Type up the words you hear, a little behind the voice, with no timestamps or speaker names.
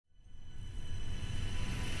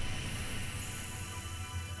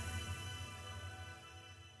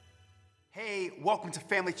Hey, welcome to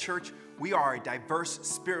Family Church. We are a diverse,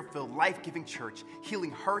 spirit-filled, life-giving church, healing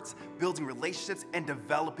hearts, building relationships, and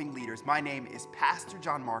developing leaders. My name is Pastor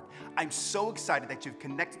John Mark. I'm so excited that you've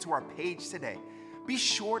connected to our page today. Be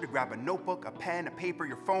sure to grab a notebook, a pen, a paper,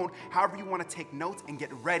 your phone, however you want to take notes, and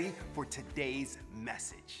get ready for today's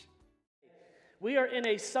message. We are in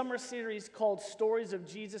a summer series called Stories of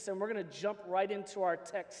Jesus, and we're going to jump right into our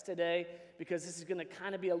text today because this is going to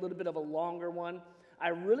kind of be a little bit of a longer one. I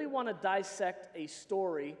really want to dissect a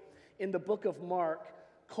story in the book of Mark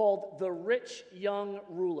called The Rich Young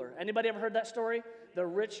Ruler. Anybody ever heard that story? The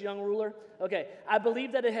Rich Young Ruler? Okay, I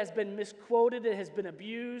believe that it has been misquoted, it has been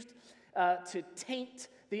abused to taint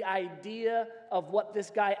the idea of what this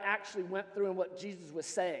guy actually went through and what Jesus was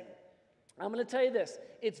saying. I'm going to tell you this.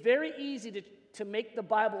 It's very easy to make the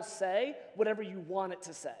Bible say whatever you want it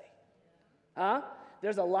to say.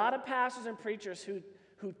 There's a lot of pastors and preachers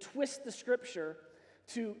who twist the scripture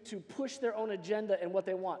to push their own agenda and what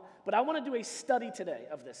they want. But I want to do a study today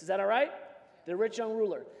of this. Is that all right? The rich young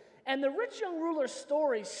ruler. And the rich young ruler's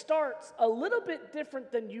story starts a little bit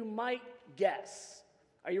different than you might guess.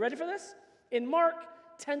 Are you ready for this? In Mark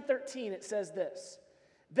 10:13, it says this.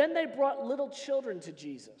 Then they brought little children to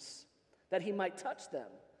Jesus, that he might touch them.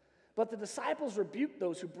 But the disciples rebuked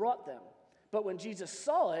those who brought them. But when Jesus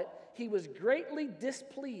saw it, he was greatly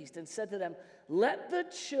displeased and said to them, "Let the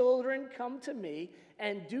children come to me,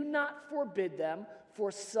 and do not forbid them,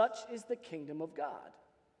 for such is the kingdom of God.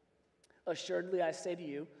 Assuredly, I say to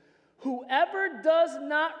you, whoever does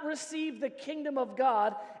not receive the kingdom of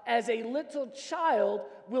God as a little child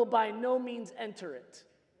will by no means enter it."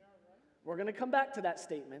 We're going to come back to that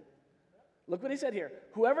statement. Look what he said here.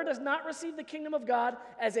 Whoever does not receive the kingdom of God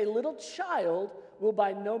as a little child will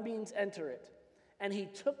by no means enter it. And he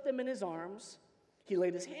took them in his arms, he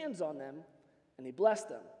laid his hands on them, and he blessed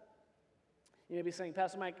them. You may be saying,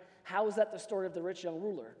 Pastor Mike, how is that the story of the rich young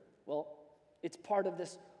ruler? Well, it's part of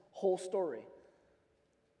this whole story.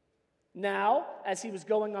 Now, as he was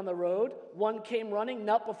going on the road, one came running,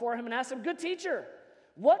 knelt before him, and asked him, "Good teacher,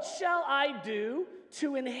 what shall I do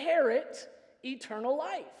to inherit eternal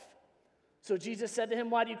life?" So Jesus said to him,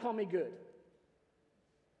 "Why do you call me good?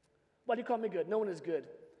 Why do you call me good? No one is good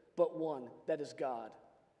but one, that is God.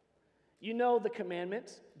 You know the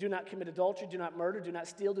commandments. Do not commit adultery, do not murder, do not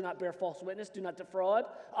steal, do not bear false witness, do not defraud,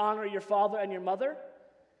 honor your father and your mother."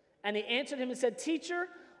 And he answered him and said, "Teacher,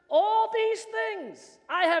 all these things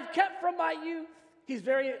I have kept from my youth." He's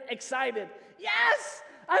very excited. "Yes,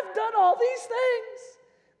 I've done all these things."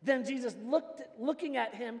 Then Jesus looking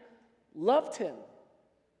at him, loved him.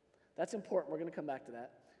 That's important. We're going to come back to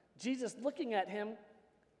that. Jesus, looking at him,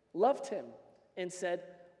 loved him and said,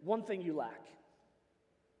 "One thing you lack.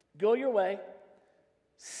 Go your way,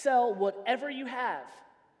 sell whatever you have,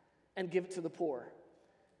 and give it to the poor,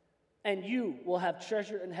 and you will have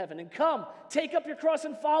treasure in heaven. And come, take up your cross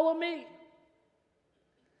and follow me."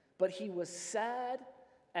 But he was sad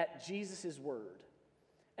at Jesus' word,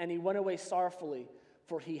 and he went away sorrowfully,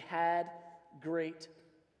 for he had great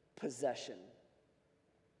possession.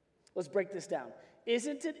 Let's break this down.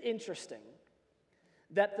 Isn't it interesting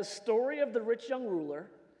that the story of the rich young ruler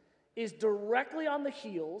is directly on the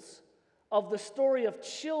heels of the story of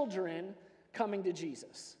children coming to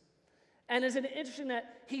Jesus? And isn't it interesting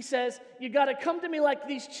that he says, you got to come to me like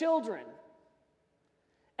these children?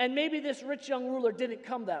 And maybe this rich young ruler didn't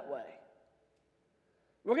come that way.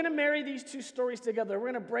 We're going to marry these two stories together.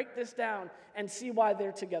 We're going to break this down and see why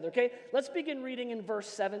they're together, okay? Let's begin reading in verse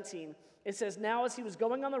 17. It says, "Now as he was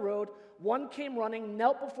going on the road, one came running,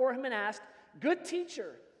 knelt before him and asked, 'Good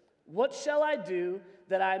teacher, what shall I do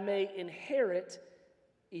that I may inherit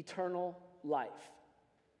eternal life?'"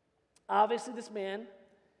 Obviously, this man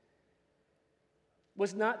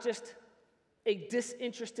was not just a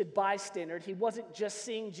disinterested bystander. He wasn't just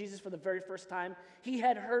seeing Jesus for the very first time. He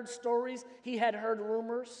had heard stories. He had heard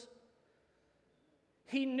rumors.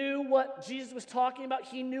 He knew what Jesus was talking about.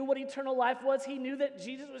 He knew what eternal life was. He knew that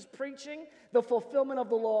Jesus was preaching the fulfillment of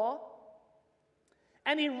the law.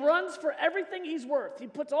 And he runs for everything he's worth. He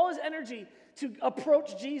puts all his energy to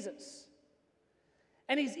approach Jesus.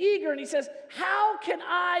 And he's eager and he says, "How can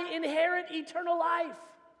I inherit eternal life?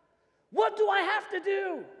 What do I have to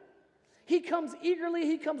do?" He comes eagerly,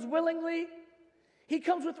 he comes willingly, he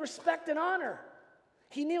comes with respect and honor.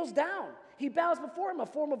 He kneels down, he bows before him, a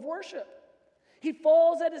form of worship. He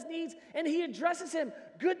falls at his knees and he addresses him,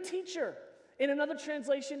 "Good teacher." In another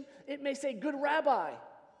translation, it may say, "Good rabbi."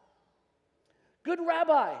 "Good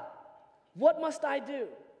rabbi, what must I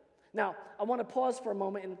do?" Now, I want to pause for a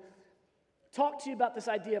moment and talk to you about this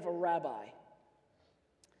idea of a rabbi.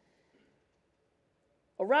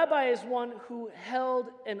 A rabbi is one who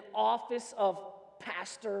held an office of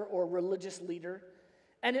pastor or religious leader,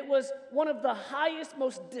 and it was one of the highest,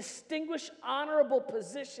 most distinguished, honorable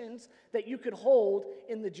positions that you could hold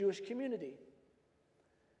in the Jewish community.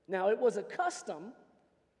 Now, it was a custom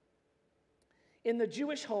in the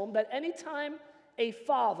Jewish home that anytime a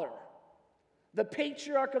father, the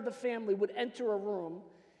patriarch of the family, would enter a room,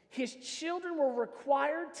 his children were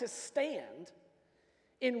required to stand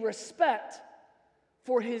in respect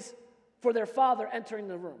for their father entering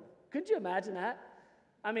the room. Couldn't you imagine that?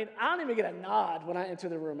 I mean, I don't even get a nod when I enter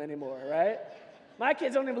the room anymore, right? My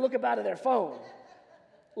kids don't even look up out of their phone,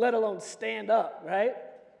 let alone stand up, right?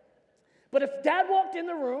 But if dad walked in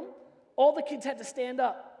the room, all the kids had to stand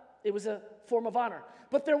up. It was a form of honor.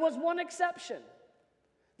 But there was one exception.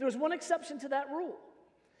 There was one exception to that rule.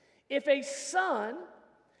 If a son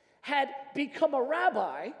had become a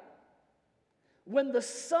rabbi, when the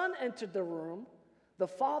son entered the room, the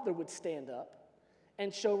father would stand up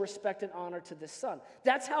and show respect and honor to this son.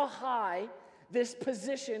 That's how high this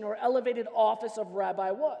position or elevated office of rabbi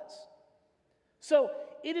was. So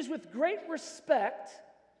it is with great respect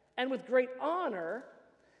and with great honor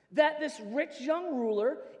that this rich young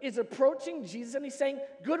ruler is approaching Jesus and he's saying,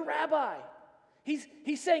 "Good rabbi." He's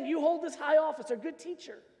saying, "You hold this high office, or good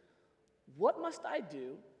teacher. What must I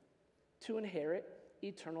do to inherit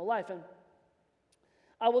eternal life?" And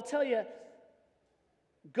I will tell you,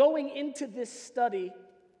 going into this study,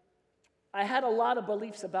 I had a lot of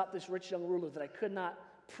beliefs about this rich young ruler that I could not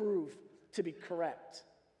prove to be correct.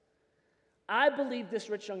 I believe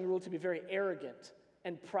this rich young ruler to be very arrogant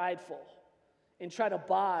and prideful and try to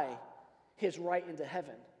buy his right into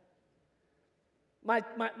heaven.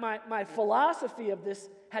 My philosophy of this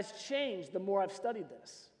has changed the more I've studied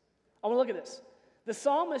this. I want to look at this. The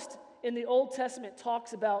psalmist in the Old Testament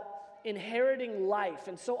talks about inheriting life,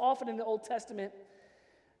 and so often in the Old Testament,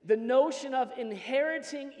 the notion of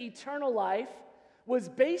inheriting eternal life was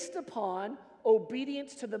based upon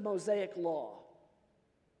obedience to the Mosaic law.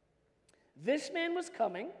 This man was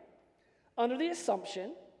coming under the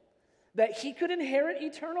assumption that he could inherit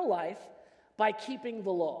eternal life by keeping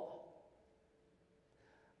the law,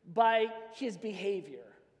 by his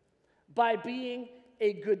behavior, by being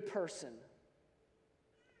a good person.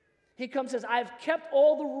 He comes and says, "I've kept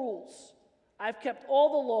all the rules. I've kept all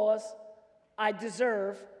the laws. I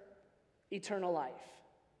deserve eternal life."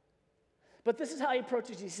 But this is how he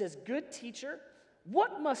approaches Jesus. He says, "Good teacher,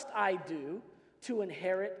 what must I do to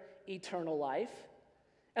inherit eternal life?"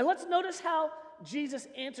 And let's notice how Jesus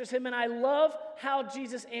answers him. And I love how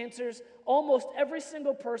Jesus answers almost every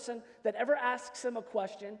single person that ever asks him a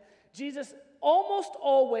question. Jesus almost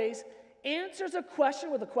always answers a question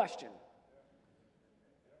with a question.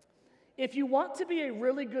 If you want to be a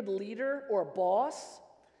really good leader or a boss,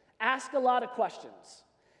 ask a lot of questions.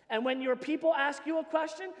 And when your people ask you a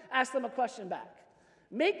question, ask them a question back.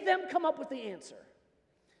 Make them come up with the answer.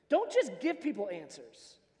 Don't just give people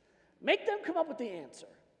answers. Make them come up with the answer.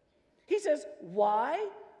 He says, "Why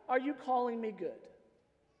are you calling me good?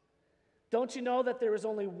 Don't you know that there is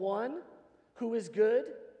only one who is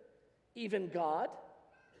good, even God?"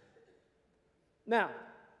 Now,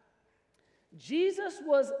 Jesus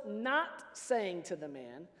was not saying to the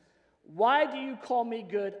man, "Why do you call me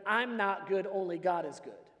good? I'm not good, only God is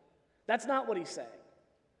good." That's not what he's saying.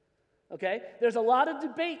 Okay? There's a lot of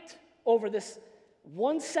debate over this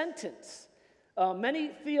one sentence. Many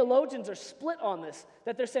theologians are split on this,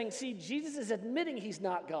 that they're saying, see, Jesus is admitting he's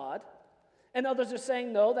not God, and others are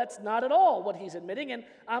saying, no, that's not at all what he's admitting, and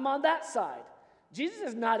I'm on that side. Jesus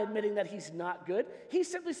is not admitting that he's not good.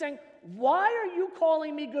 He's simply saying, why are you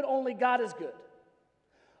calling me good? Only God is good.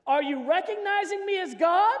 Are you recognizing me as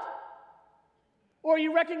God, or are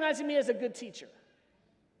you recognizing me as a good teacher?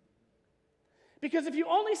 Because if you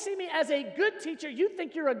only see me as a good teacher, you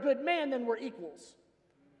think you're a good man, then we're equals.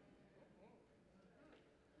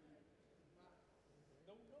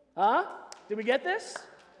 Huh? Did we get this?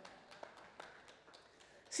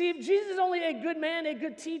 See, if Jesus is only a good man, a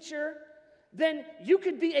good teacher, then you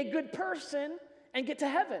could be a good person and get to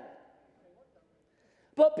heaven.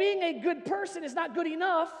 But being a good person is not good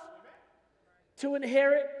enough to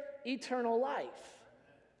inherit eternal life.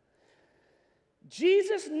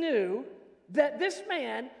 Jesus knew that this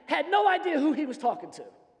man had no idea who he was talking to.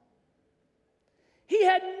 He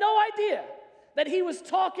had no idea that he was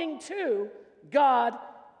talking to God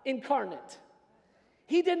incarnate.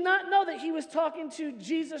 He did not know that he was talking to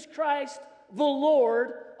Jesus Christ, the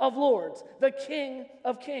Lord of Lords, the King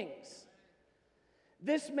of Kings.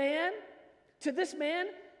 To this man,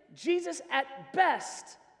 Jesus at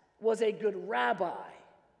best was a good rabbi.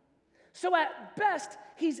 So at best,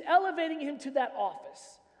 he's elevating him to that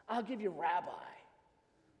office. I'll give you rabbi.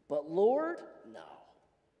 But Lord, no.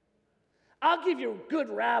 I'll give you good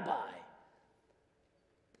rabbi.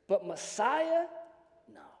 But Messiah,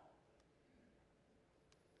 no.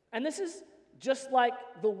 And this is just like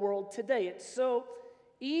the world today. It's so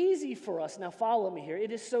easy for us, now follow me here,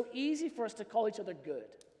 it is so easy for us to call each other good.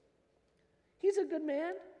 He's a good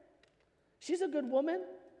man. She's a good woman.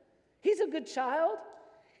 He's a good child.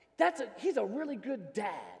 He's a really good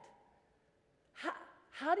dad.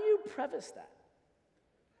 How do you preface that?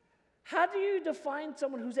 How do you define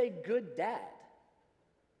someone who's a good dad?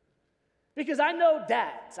 Because I know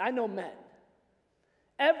dads, I know men.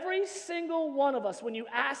 Every single one of us, when you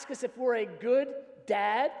ask us if we're a good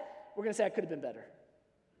dad, we're going to say, I could have been better.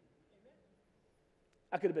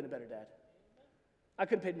 I could have been a better dad. I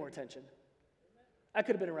could have paid more attention. I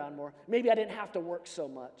could have been around more. Maybe I didn't have to work so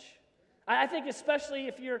much. I think especially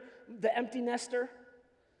if you're the empty nester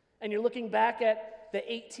and you're looking back at the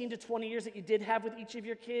 18 to 20 years that you did have with each of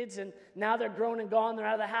your kids, and now they're grown and gone, they're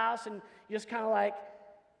out of the house, and you're just kind of like,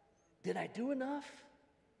 did I do enough?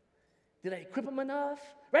 Did I equip them enough?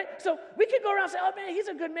 Right? So we could go around and say, oh man, he's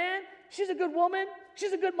a good man, she's a good woman,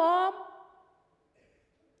 she's a good mom.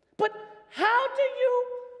 But how do you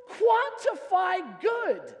quantify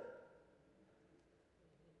good?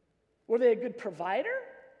 Were they a good provider?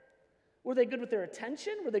 Were they good with their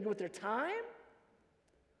attention? Were they good with their time?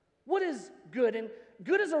 What is good? And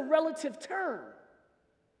good is a relative term.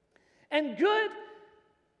 And good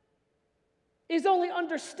is only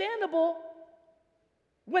understandable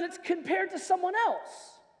when it's compared to someone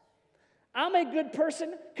else. I'm a good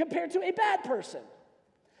person compared to a bad person.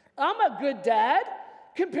 I'm a good dad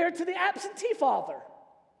compared to the absentee father.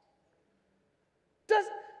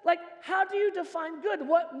 How do you define good?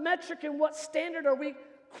 What metric and what standard are we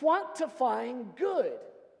quantifying good?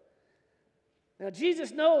 Now,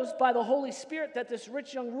 Jesus knows by the Holy Spirit that this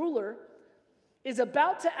rich young ruler is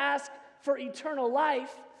about to ask for eternal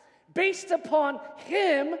life based upon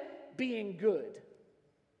him being good.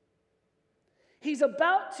 He's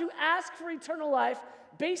about to ask for eternal life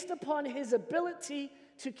based upon his ability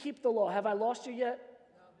to keep the law. Have I lost you yet?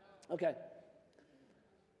 No. Okay.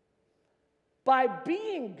 By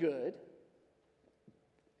being good,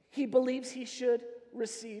 he believes he should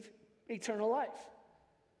receive eternal life.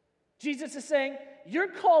 Jesus is saying, you're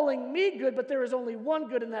calling me good, but there is only one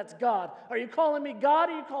good, and that's God. Are you calling me God,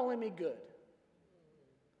 or are you calling me good?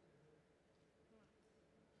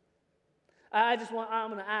 I'm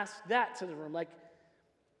going to ask that to the room.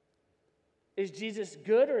 Is Jesus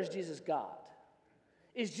good, or is Jesus God?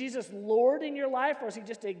 Is Jesus Lord in your life, or is he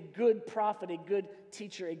just a good prophet, a good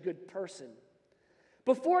teacher, a good person?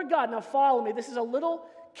 Before God, now follow me. This is a little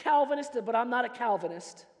Calvinist, but I'm not a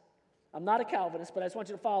Calvinist. I'm not a Calvinist, but I just want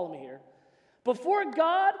you to follow me here. Before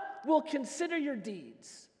God will consider your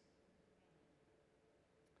deeds,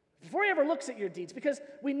 before he ever looks at your deeds, because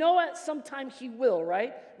we know at some time he will,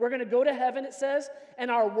 right? We're going to go to heaven, it says, and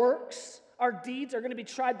our works, our deeds are going to be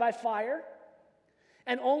tried by fire.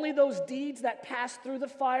 And only those deeds that pass through the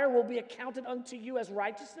fire will be accounted unto you as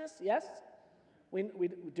righteousness, yes?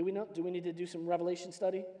 Do we need to do some Revelation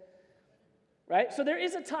study? Right? So there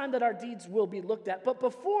is a time that our deeds will be looked at. But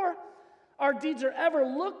before our deeds are ever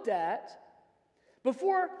looked at,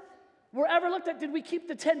 before we're ever looked at, did we keep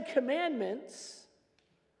the 10 Commandments?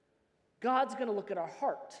 God's going to look at our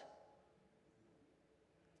heart.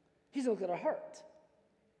 He's going to look at our heart.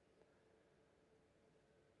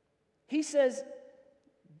 He says,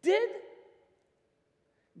 did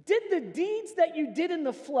the deeds that you did in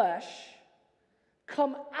the flesh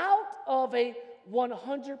come out of a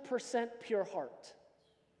 100% pure heart?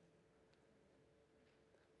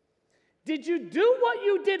 Did you do what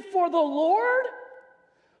you did for the Lord,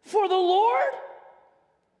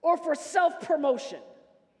 or for self-promotion?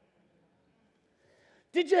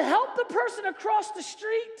 Did you help the person across the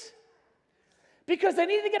street because they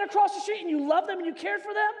needed to get across the street and you loved them and you cared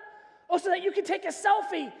for them? Or so that you can take a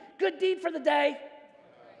selfie? Good deed for the day.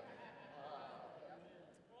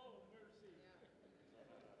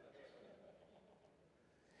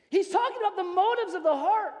 He's talking about the motives of the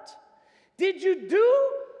heart. Did you do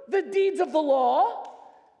the deeds of the law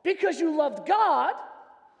because you loved God,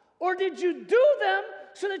 or did you do them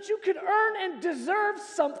so that you could earn and deserve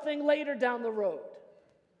something later down the road?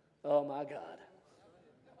 Oh my God.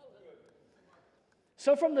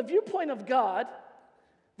 So from the viewpoint of God,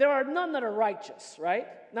 there are none that are righteous, right?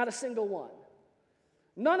 Not a single one.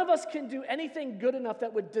 None of us can do anything good enough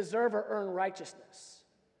that would deserve or earn righteousness.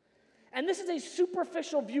 And this is a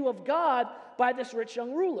superficial view of God by this rich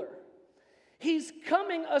young ruler. He's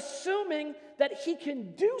coming assuming that he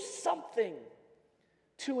can do something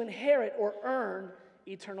to inherit or earn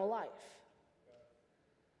eternal life.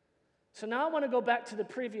 So now I want to go back to the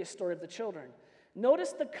previous story of the children.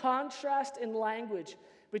 Notice the contrast in language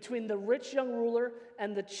between the rich young ruler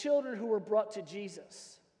and the children who were brought to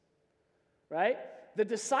Jesus. Right? The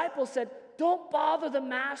disciples said, "Don't bother the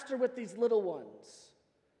master with these little ones."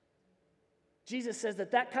 Jesus says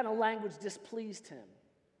that kind of language displeased him.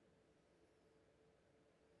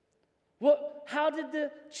 Well, how did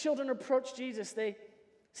the children approach Jesus? They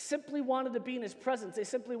simply wanted to be in his presence. They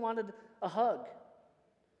simply wanted a hug.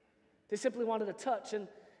 They simply wanted a touch. And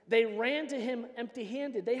they ran to him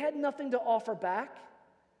empty-handed. They had nothing to offer back.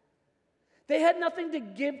 They had nothing to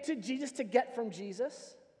give to Jesus, to get from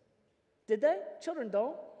Jesus. Did they? Children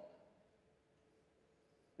don't.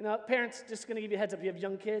 You know, parents, just going to give you a heads up. You have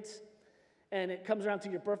young kids, and it comes around to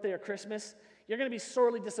your birthday or Christmas. You're going to be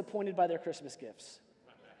sorely disappointed by their Christmas gifts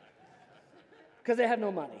because they have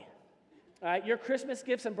no money. All right? Your Christmas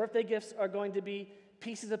gifts and birthday gifts are going to be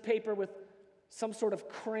pieces of paper with some sort of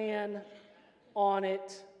crayon on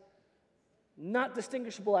it, not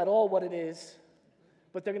distinguishable at all what it is,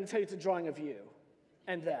 but they're going to tell you it's a drawing of you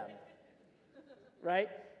and them, right?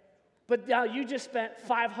 But now you just spent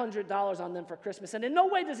 $500 on them for Christmas, and in no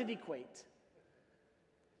way does it equate,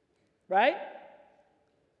 right?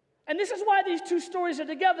 And this is why these two stories are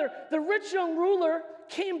together. The rich young ruler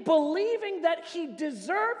came believing that he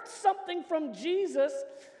deserved something from Jesus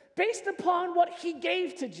based upon what he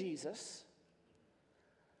gave to Jesus.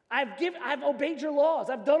 I've obeyed your laws.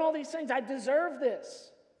 I've done all these things. I deserve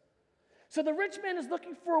this. So the rich man is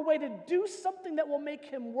looking for a way to do something that will make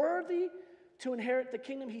him worthy to inherit the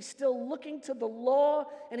kingdom. He's still looking to the law,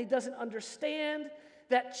 and he doesn't understand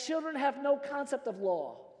that children have no concept of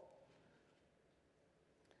law.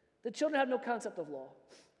 The children have no concept of law.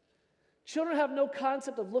 Children have no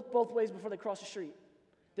concept of look both ways before they cross the street.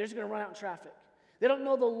 They're just going to run out in traffic. They don't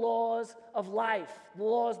know the laws of life, the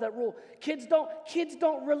laws that rule. Kids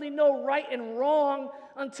don't really know right and wrong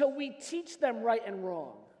until we teach them right and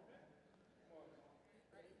wrong.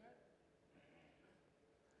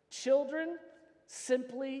 Children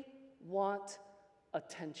simply want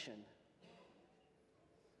attention.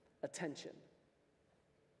 Attention.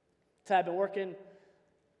 So I've been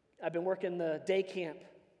working the day camp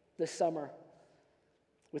this summer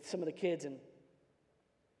with some of the kids, and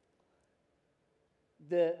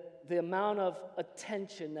the amount of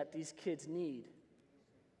attention that these kids need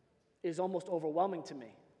is almost overwhelming to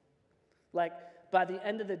me. Like, by the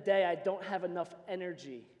end of the day, I don't have enough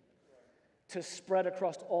energy to spread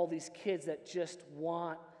across all these kids that just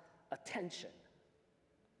want attention.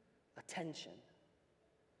 Attention.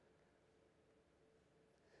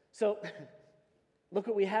 So, look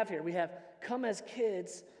what we have here. We have come as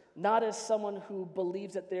kids, not as someone who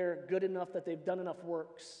believes that they're good enough, that they've done enough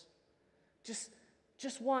works.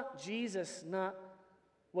 Just want Jesus, not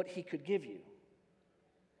what he could give you.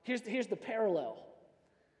 Here's the parallel.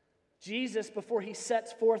 Jesus, before he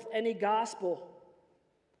sets forth any gospel,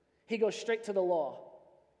 he goes straight to the law.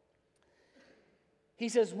 He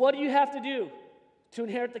says, what do you have to do to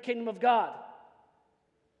inherit the kingdom of God?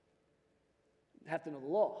 You have to know the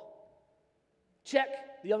law.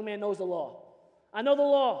 Check. The young man knows the law. I know the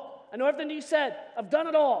law. I know everything you said. I've done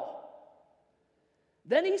it all.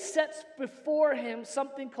 Then he sets before him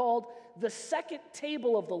something called the second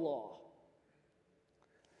table of the law.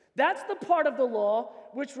 That's the part of the law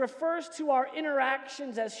which refers to our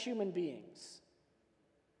interactions as human beings.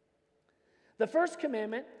 The first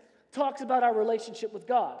commandment talks about our relationship with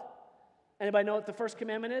God. Anybody know what the first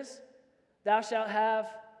commandment is? Thou shalt have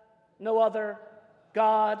no other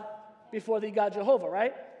God before thee, God Jehovah,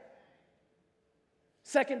 right?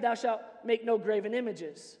 Second, thou shalt make no graven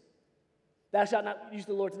images. Thou shalt not use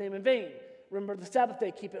the Lord's name in vain. Remember the Sabbath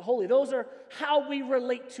day, keep it holy. Those are how we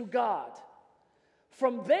relate to God.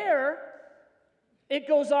 From there, it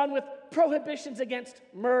goes on with prohibitions against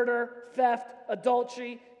murder, theft,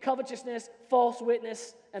 adultery, covetousness, false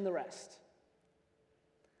witness, and the rest.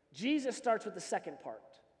 Jesus starts with the second part.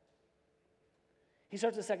 He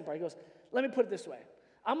starts with the second part. He goes, let me put it this way.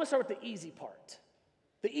 I'm going to start with the easy part,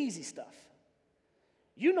 the easy stuff.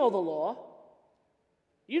 You know the law.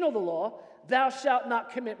 You know the law. Thou shalt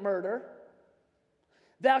not commit murder.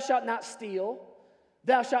 Thou shalt not steal.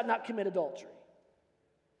 Thou shalt not commit adultery.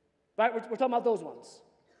 Right? We're talking about those ones.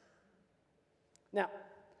 Now,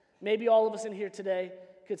 maybe all of us in here today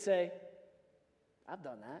could say, I've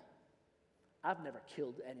done that. I've never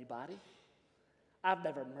killed anybody. I've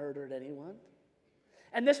never murdered anyone.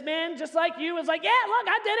 And this man, just like you, is like, yeah, look,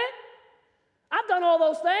 I did it. I've done all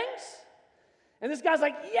those things. And this guy's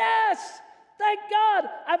like, yes, thank God,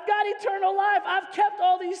 I've got eternal life. I've kept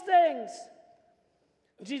all these things.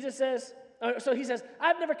 Jesus says, So he says,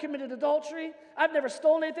 I've never committed adultery. I've never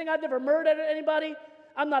stolen anything. I've never murdered anybody.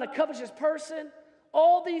 I'm not a covetous person.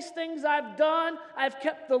 All these things I've done. I've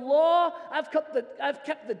kept the law. I've kept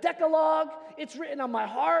the Decalogue. It's written on my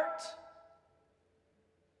heart.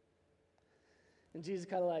 And Jesus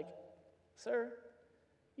kind of like, sir,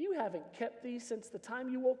 you haven't kept these since the time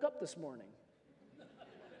you woke up this morning.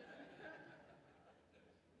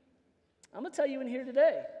 I'm going to tell you in here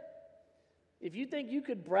today, if you think you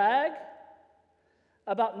could brag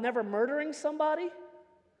about never murdering somebody,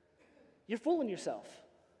 you're fooling yourself.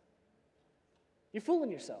 You're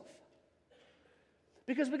fooling yourself.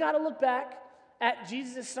 Because we got to look back at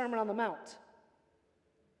Jesus' Sermon on the Mount,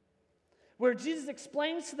 where Jesus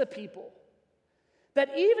explains to the people that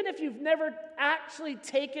even if you've never actually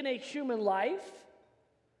taken a human life,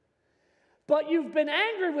 but you've been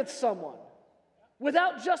angry with someone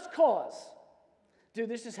without just cause. Dude,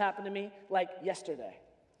 this just happened to me like yesterday.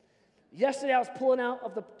 Yesterday I was pulling out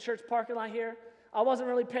of the church parking lot here. I wasn't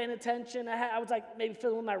really paying attention. I was like maybe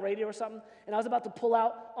fiddling with my radio or something, and I was about to pull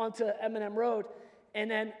out onto M&M Road, and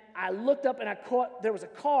then I looked up and I caught, there was a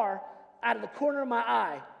car out of the corner of my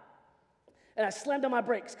eye, and I slammed on my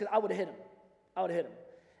brakes because I would have hit him. I would have hit him.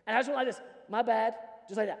 And I just went like this, my bad,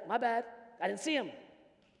 just like that, my bad. I didn't see him.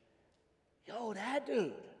 Yo, that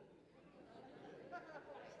dude.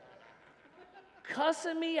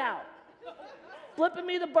 Cussing me out. Flipping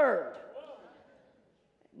me the bird.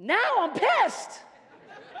 Now I'm pissed.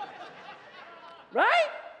 Right?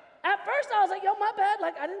 At first I was like, yo, my bad.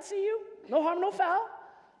 Like, I didn't see you. No harm, no foul.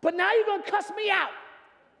 But now you're going to cuss me out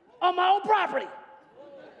on my own property.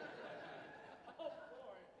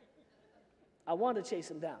 I wanted to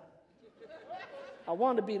chase him down. I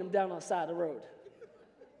wanted to beat him down on the side of the road.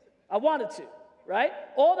 I wanted to, right?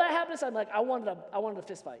 All that happened, I'm like, I wanted a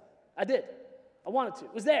fist fight. I did. I wanted to.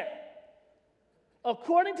 It was there.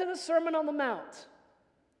 According to the Sermon on the Mount,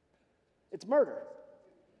 it's murder.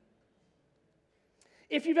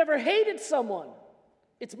 If you've ever hated someone,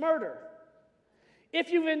 it's murder.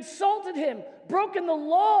 If you've insulted him, broken the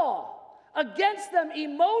law against them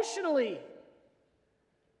emotionally,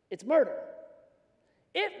 it's murder.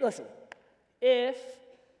 If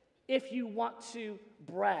you want to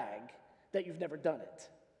brag that you've never done it.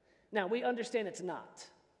 Now, we understand it's not,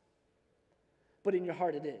 but in your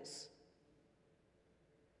heart it is.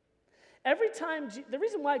 Every time, the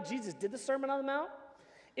reason why Jesus did the Sermon on the Mount,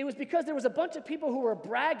 it was because there was a bunch of people who were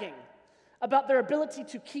bragging about their ability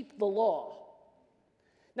to keep the law.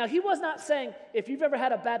 Now, he was not saying, if you've ever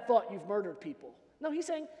had a bad thought, you've murdered people. No, he's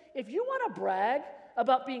saying, if you want to brag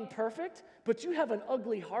about being perfect, but you have an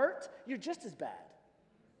ugly heart, you're just as bad.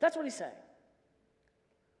 That's what he's saying.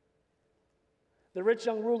 The rich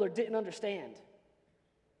young ruler didn't understand.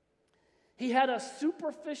 He had a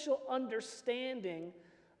superficial understanding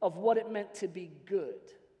of what it meant to be good.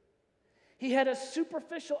 He had a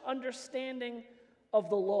superficial understanding of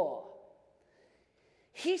the law.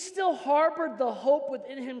 He still harbored the hope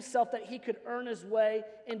within himself that he could earn his way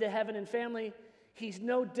into heaven and family. He's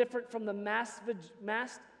no different from the mass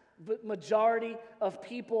majority of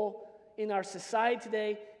people in our society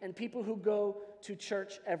today and people who go to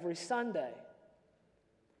church every Sunday.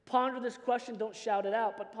 Ponder this question, don't shout it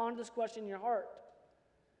out, but ponder this question in your heart.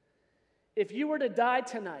 If you were to die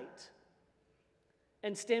tonight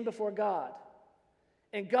and stand before God,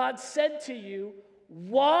 and God said to you,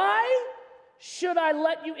 why should I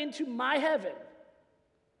let you into my heaven?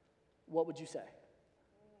 What would you say?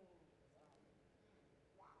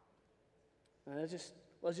 Now,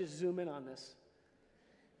 let's just zoom in on this.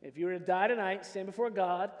 If you were to die tonight, stand before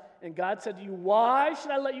God, and God said to you, why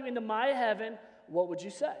should I let you into my heaven? What would you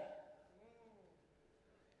say?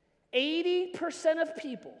 80% of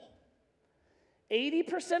people,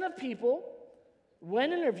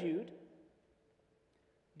 when interviewed,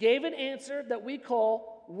 gave an answer that we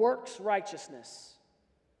call works righteousness.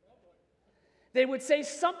 They would say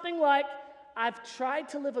something like, I've tried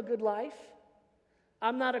to live a good life.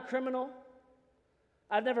 I'm not a criminal.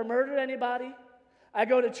 I've never murdered anybody. I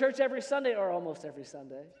go to church every Sunday, or almost every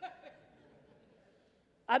Sunday.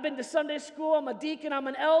 I've been to Sunday school. I'm a deacon. I'm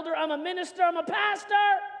an elder. I'm a minister. I'm a pastor.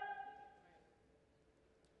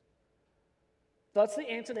 That's the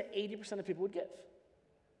answer that 80% of people would give.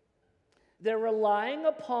 They're relying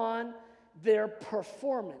upon their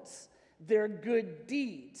performance, their good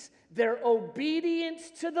deeds, their obedience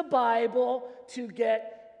to the Bible to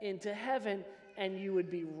get into heaven, and you would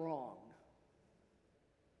be wrong.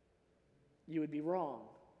 You would be wrong.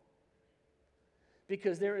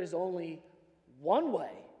 Because there is only one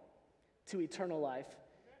way to eternal life,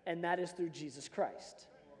 and that is through Jesus Christ.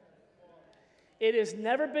 it has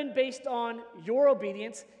never been based on your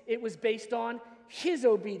obedience. It was based on his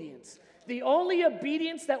obedience. The only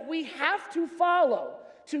obedience that we have to follow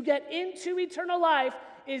to get into eternal life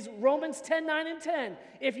is Romans 10:9 and 10.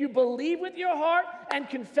 If you believe with your heart and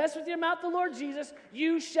confess with your mouth the Lord Jesus,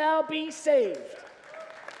 you shall be saved.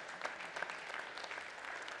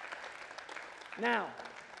 Now,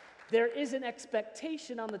 there is an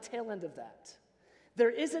expectation on the tail end of that. There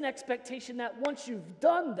is an expectation that once you've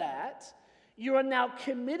done that, you are now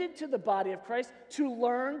committed to the body of Christ to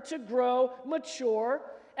learn, to grow, mature,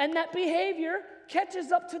 and that behavior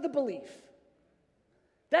catches up to the belief.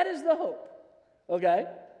 That is the hope, okay?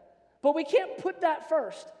 But we can't put that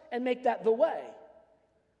first and make that the way.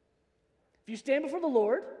 If you stand before the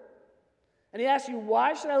Lord and he asks you,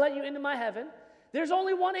 why should I let you into my heaven? There's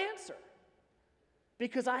only one answer.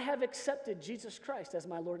 Because I have accepted Jesus Christ as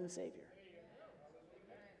my Lord and Savior.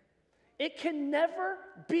 It can never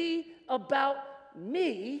be about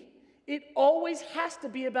me. It always has to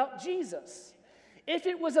be about Jesus. If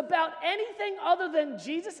it was about anything other than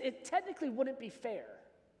Jesus, it technically wouldn't be fair.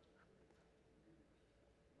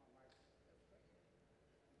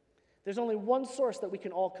 There's only one source that we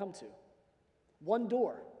can all come to. One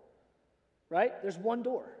door. Right? There's one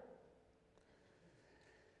door.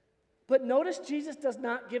 But notice Jesus does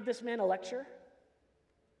not give this man a lecture.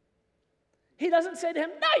 He doesn't say to him,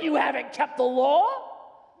 no, you haven't kept the law.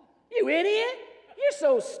 You idiot. You're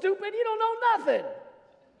so stupid, you don't know nothing.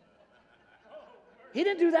 He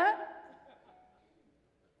didn't do that.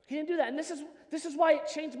 He didn't do that. And this is why it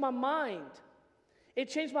changed my mind. It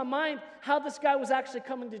changed my mind how this guy was actually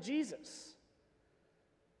coming to Jesus.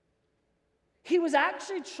 He was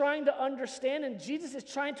actually trying to understand, and Jesus is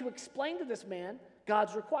trying to explain to this man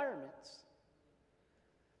God's requirements.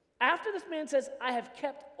 After this man says, I have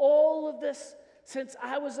kept all of this since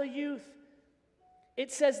I was a youth,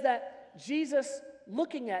 it says that Jesus,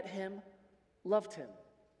 looking at him, loved him.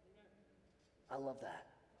 I love that.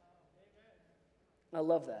 I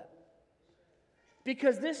love that.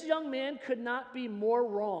 Because this young man could not be more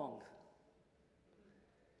wrong.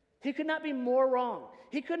 He could not be more wrong.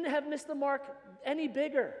 He couldn't have missed the mark any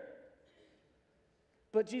bigger.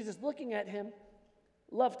 But Jesus, looking at him,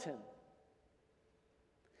 loved him.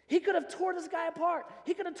 He could have tore this guy apart.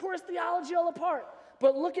 He could have tore his theology all apart.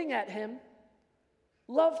 But looking at him,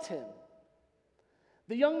 loved him.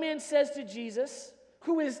 The young man says to Jesus,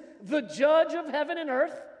 who is the judge of heaven and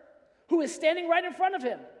earth, who is standing right in front of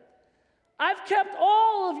him, I've kept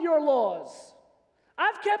all of your laws.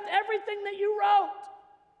 I've kept everything that you wrote.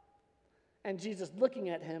 And Jesus, looking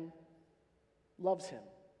at him, loves him.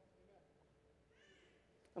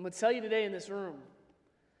 I'm going to tell you today in this room,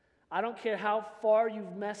 I don't care how far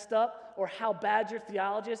you've messed up or how bad your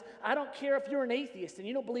theology is. I don't care if you're an atheist and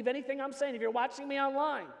you don't believe anything I'm saying. If you're watching me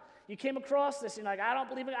online, you came across this and you're like, I don't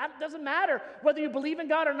believe in God. It doesn't matter whether you believe in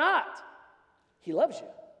God or not. He loves you.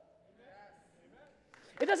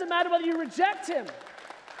 It doesn't matter whether you reject him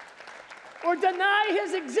or deny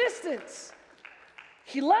his existence.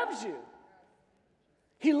 He loves you.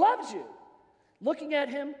 He loves you. Looking at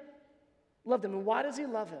him, loved him. And why does he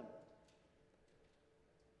love him?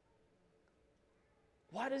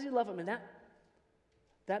 Why does he love him? And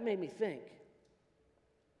that made me think.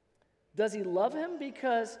 Does he love him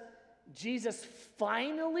because Jesus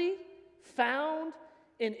finally found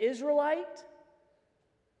an Israelite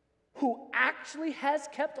who actually has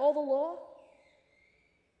kept all the law?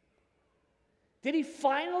 Did he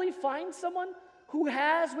finally find someone who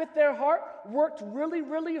has, with their heart, worked really,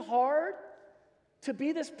 really hard to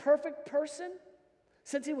be this perfect person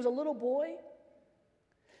since he was a little boy?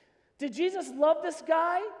 Did Jesus love this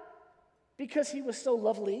guy because he was so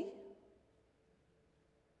lovely?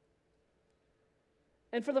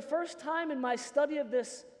 And for the first time in my study of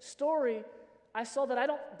this story, I saw that I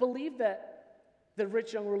don't believe that the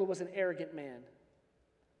rich young ruler was an arrogant man.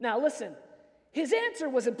 Now listen, his answer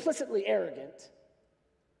was implicitly arrogant,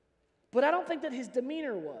 but I don't think that his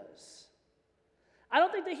demeanor was. I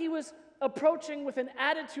don't think that he was approaching with an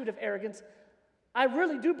attitude of arrogance. I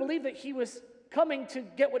really do believe that he was coming to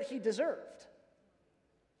get what he deserved.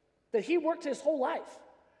 That he worked his whole life.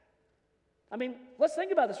 I mean, let's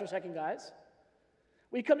think about this for a second, guys.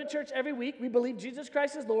 We come to church every week. We believe Jesus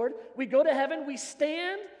Christ is Lord. We go to heaven. We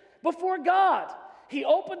stand before God. He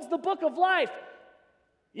opens the book of life.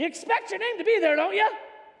 You expect your name to be there, don't you?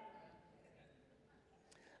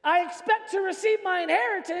 I expect to receive my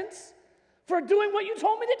inheritance for doing what you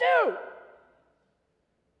told me to do.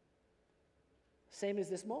 Same as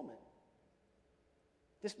this moment.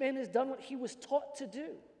 This man has done what he was taught to do.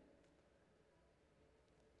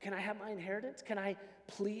 Can I have my inheritance? Can I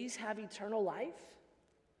please have eternal life?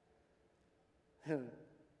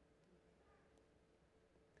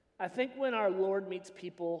 I think when our Lord meets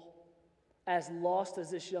people as lost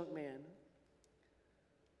as this young man,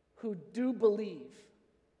 who do believe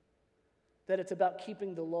that it's about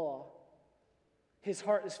keeping the law, his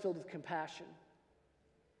heart is filled with compassion.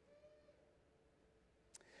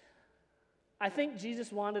 I think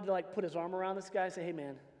Jesus wanted to put his arm around this guy and say, hey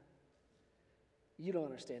man, you don't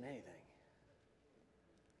understand anything.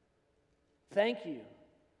 Thank you.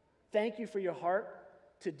 Thank you for your heart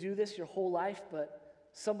to do this your whole life, but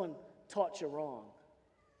someone taught you wrong.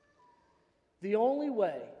 The only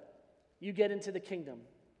way you get into the kingdom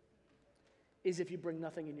is if you bring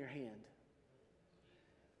nothing in your hand.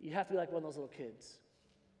 You have to be like one of those little kids.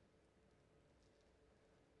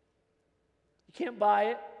 You can't buy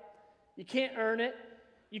it. You can't earn it.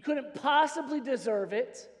 You couldn't possibly deserve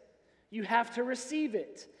it. You have to receive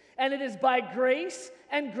it. And it is by grace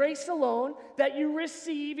and grace alone that you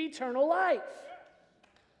receive eternal life.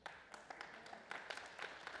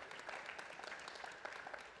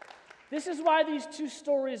 This is why these two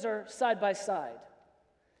stories are side by side.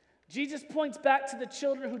 Jesus points back to the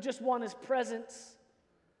children who just want his presence,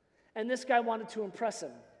 and this guy wanted to impress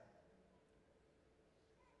him.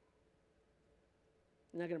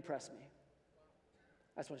 You're not going to impress me.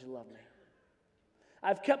 I just want you to love me.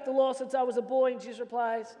 I've kept the law since I was a boy, and Jesus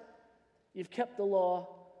replies, you've kept the law,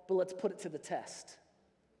 but let's put it to the test.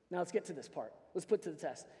 Now let's get to this part. Let's put it to the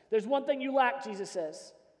test. There's one thing you lack, Jesus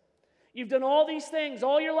says. You've done all these things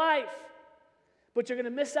all your life, but you're going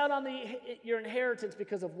to miss out on your inheritance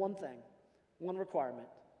because of one thing, one requirement.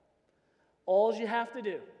 All you have to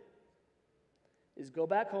do is go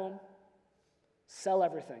back home, sell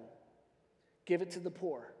everything, give it to the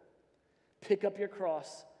poor, pick up your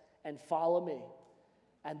cross, and follow me,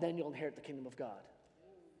 and then you'll inherit the kingdom of God.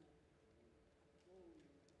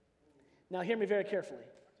 Now hear me very carefully.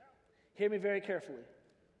 Hear me very carefully.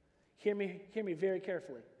 Hear me very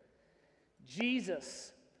carefully.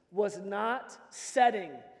 Jesus was not setting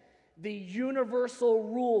the universal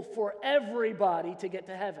rule for everybody to get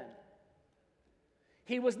to heaven.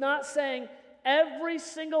 He was not saying every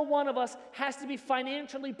single one of us has to be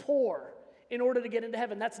financially poor in order to get into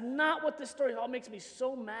heaven. That's not what this story all makes me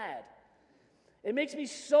so mad. It makes me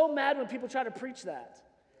so mad when people try to preach that.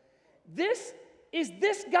 This is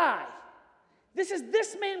this guy. This is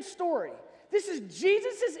this man's story. This is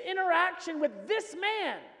Jesus' interaction with this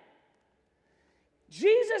man.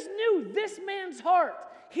 Jesus knew this man's heart.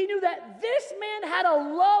 He knew that this man had a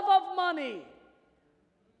love of money.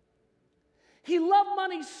 He loved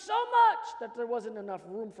money so much that there wasn't enough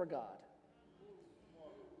room for God.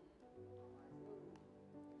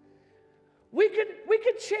 We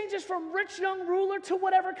could change this from rich young ruler to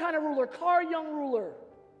whatever kind of ruler, car young ruler.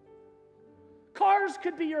 Cars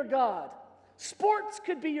could be your God. Sports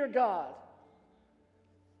could be your God.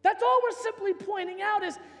 That's all we're simply pointing out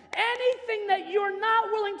is anything that you're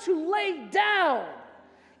not willing to lay down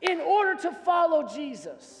in order to follow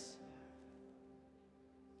Jesus.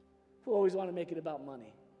 Who always want to make it about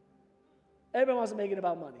money? Everyone wants to make it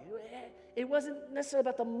about money. It wasn't necessarily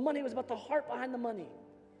about the money, it was about the heart behind the money.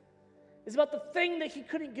 It's about the thing that he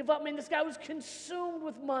couldn't give up. I mean, this guy was consumed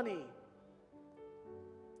with money.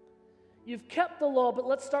 You've kept the law, but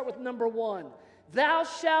let's start with number one. Thou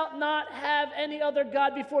shalt not have any other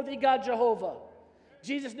God before thee, God Jehovah.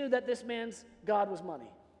 Jesus knew that this man's God was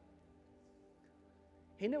money.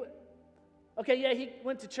 He knew it. Okay, yeah, he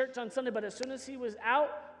went to church on Sunday, but as soon as he was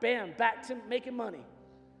out, bam, back to making money.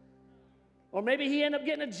 Or maybe he ended up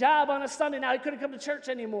getting a job on a Sunday. Now he couldn't come to church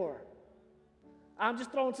anymore. I'm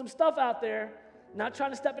just throwing some stuff out there, not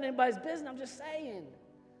trying to step in anybody's business. I'm just saying.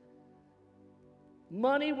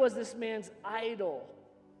 Money was this man's idol.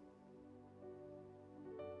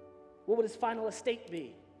 What would his final estate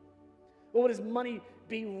be? What would his money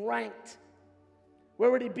be ranked?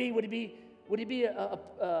 Where would he be? Would he be one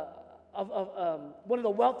of the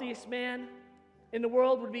wealthiest men in the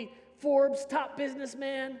world? Would he be Forbes' top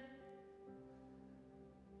businessman?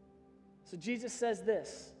 So Jesus says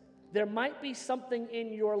this. There might be something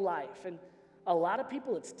in your life, and a lot of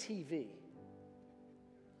people, it's TV.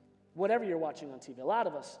 Whatever you're watching on TV. A lot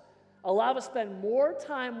of us spend more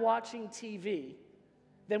time watching TV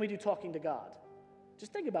than we do talking to God.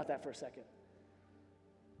 Just think about that for a second.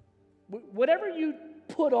 Whatever you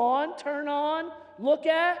put on, turn on, look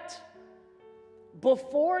at,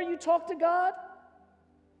 before you talk to God,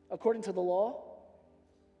 according to the law,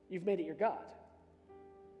 you've made it your God.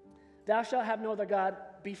 Thou shalt have no other God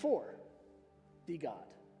before the God.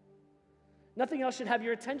 Nothing else should have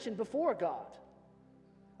your attention before God.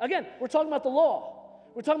 Again, we're talking about the law.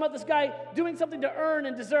 We're talking about this guy doing something to earn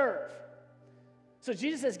and deserve. So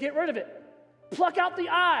Jesus says, get rid of it. Pluck out the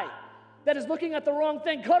eye that is looking at the wrong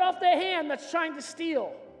thing. Cut off the hand that's trying to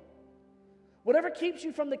steal. Whatever keeps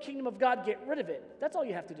you from the kingdom of God, get rid of it. That's all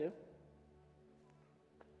you have to do.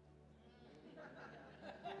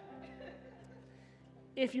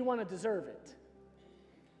 If you want to deserve it.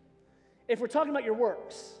 If we're talking about your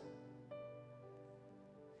works.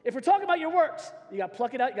 If we're talking about your works, you got to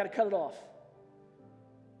pluck it out, you got to cut it off.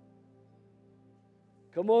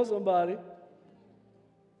 Come on, somebody.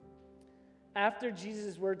 After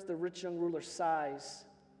Jesus' words, the rich young ruler's sighs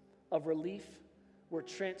of relief were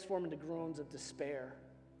transformed into groans of despair.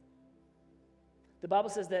 The Bible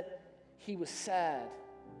says that he was sad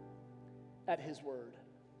at his word.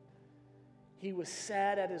 He was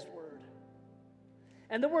sad at his word.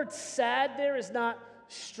 And the word sad there is not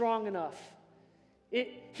strong enough.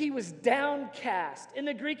 He was downcast. In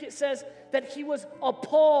the Greek it says that he was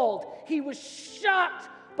appalled. He was shocked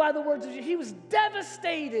by the words of Jesus. He was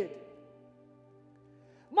devastated.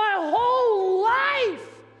 My whole life,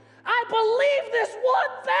 I believe this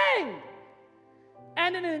one thing.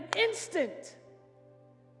 And in an instant,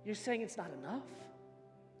 you're saying it's not enough.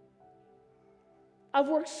 I've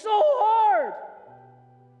worked so hard.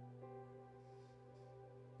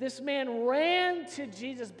 This man ran to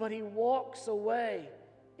Jesus, but he walks away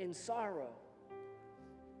in sorrow.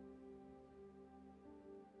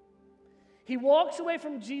 He walks away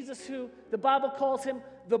from Jesus, who the Bible calls him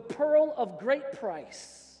the pearl of great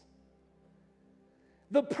price.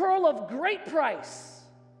 The pearl of great price.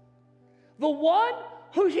 The one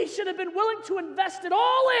who he should have been willing to invest it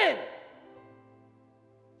all in.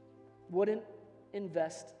 Wouldn't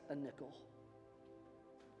invest a nickel.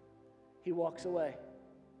 He walks away.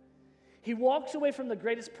 He walks away from the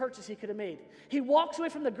greatest purchase he could have made. He walks away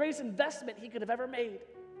from the greatest investment he could have ever made.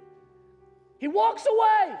 He walks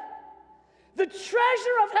away. The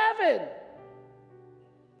treasure of heaven.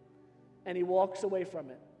 And he walks away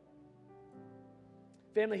from it.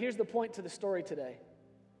 Family, here's the point to the story today.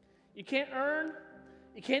 You can't earn,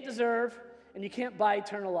 you can't deserve, and you can't buy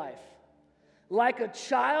eternal life. Like a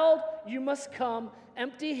child, you must come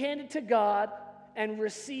empty-handed to God and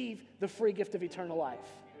receive the free gift of eternal life.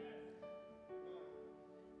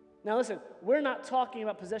 Now listen, we're not talking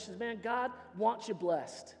about possessions. Man, God wants you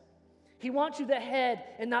blessed. He wants you the head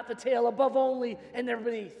and not the tail, above only and never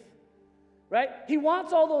beneath. Right? He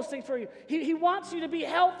wants all those things for you. He wants you to be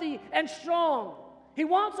healthy and strong. He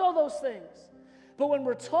wants all those things. But when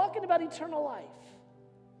we're talking about eternal life,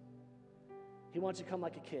 he wants you to come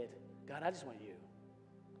like a kid. God, I just want you.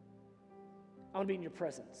 I want to be in your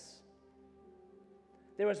presence.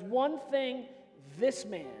 There was one thing this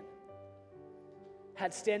man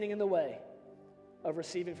had standing in the way of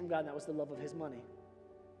receiving from God, and that was the love of his money.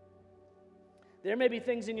 There may be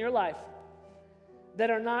things in your life that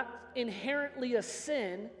are not inherently a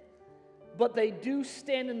sin, but they do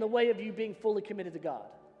stand in the way of you being fully committed to God.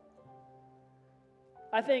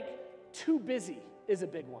 I think too busy is a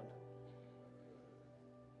big one.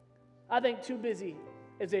 I think too busy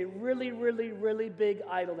is a really, really, really big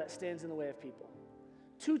idol that stands in the way of people.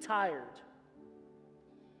 Too tired.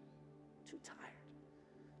 Too tired.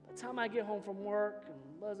 By the time I get home from work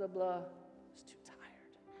and blah, blah, blah, it's too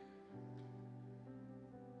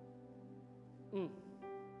tired.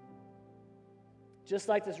 Just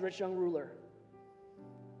like this rich young ruler,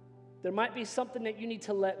 there might be something that you need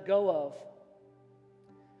to let go of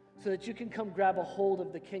so that you can come grab a hold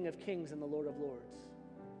of the King of Kings and the Lord of Lords.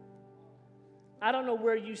 I don't know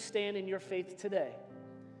where you stand in your faith today.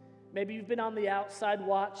 Maybe you've been on the outside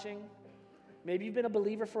watching. Maybe you've been a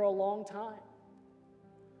believer for a long time.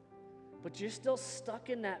 But you're still stuck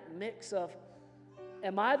in that mix of,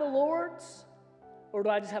 am I the Lord's, or do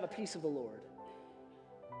I just have a piece of the Lord?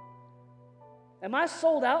 Am I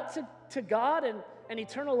sold out to God and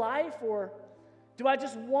eternal life, or do I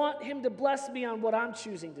just want him to bless me on what I'm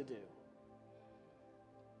choosing to do?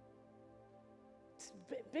 It's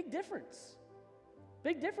a big difference.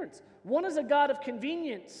 Big difference. One is a God of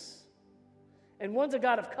convenience, and one's a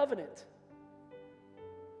God of covenant.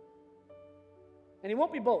 And he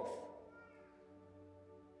won't be both.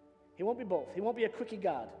 He won't be both. He won't be a quickie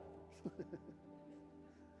God.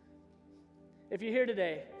 If you're here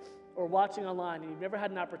today or watching online and you've never had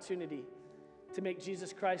an opportunity to make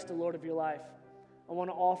Jesus Christ the Lord of your life, I want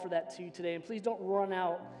to offer that to you today. And please don't run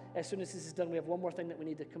out as soon as this is done. We have one more thing that we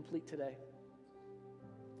need to complete today.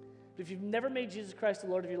 But if you've never made Jesus Christ the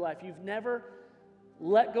Lord of your life, you've never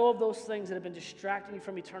let go of those things that have been distracting you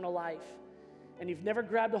from eternal life, and you've never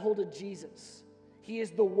grabbed a hold of Jesus, he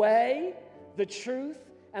is the way, the truth,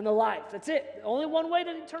 and the life. That's it. Only one way to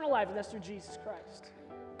eternal life, and that's through Jesus Christ.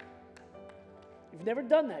 You've never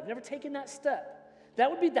done that. You've never taken that step. That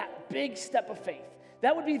would be that big step of faith.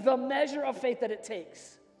 That would be the measure of faith that it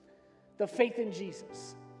takes. The faith in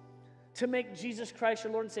Jesus. To make Jesus Christ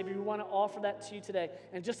your Lord and Savior. We want to offer that to you today.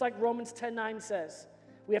 And just like Romans 10:9 says,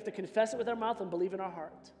 we have to confess it with our mouth and believe in our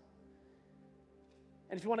heart.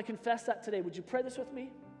 And if you want to confess that today, would you pray this with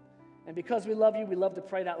me? And because we love you, we love to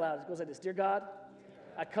pray it out loud. It goes like this. Dear God,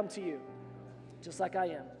 I come to you just like I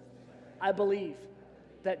am. I believe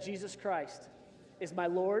that Jesus Christ is my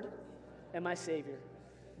Lord and my Savior.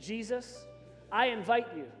 Jesus, I invite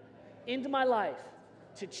you into my life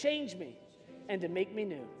to change me and to make me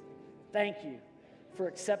new. Thank you for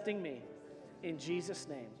accepting me. In Jesus'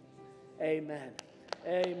 name, amen.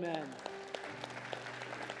 Amen.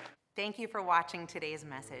 Thank you for watching today's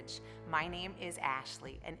message. My name is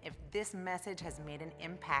Ashley, and if this message has made an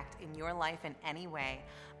impact in your life in any way,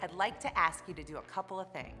 I'd like to ask you to do a couple of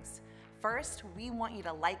things. First, we want you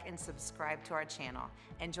to like and subscribe to our channel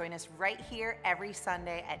and join us right here every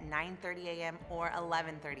Sunday at 9:30 a.m. or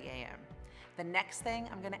 11:30 a.m. The next thing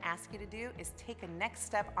I'm going to ask you to do is take a next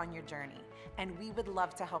step on your journey, and we would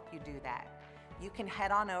love to help you do that. You can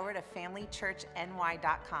head on over to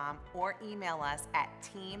familychurchny.com or email us at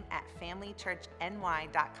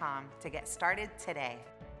team@familychurchny.com to get started today.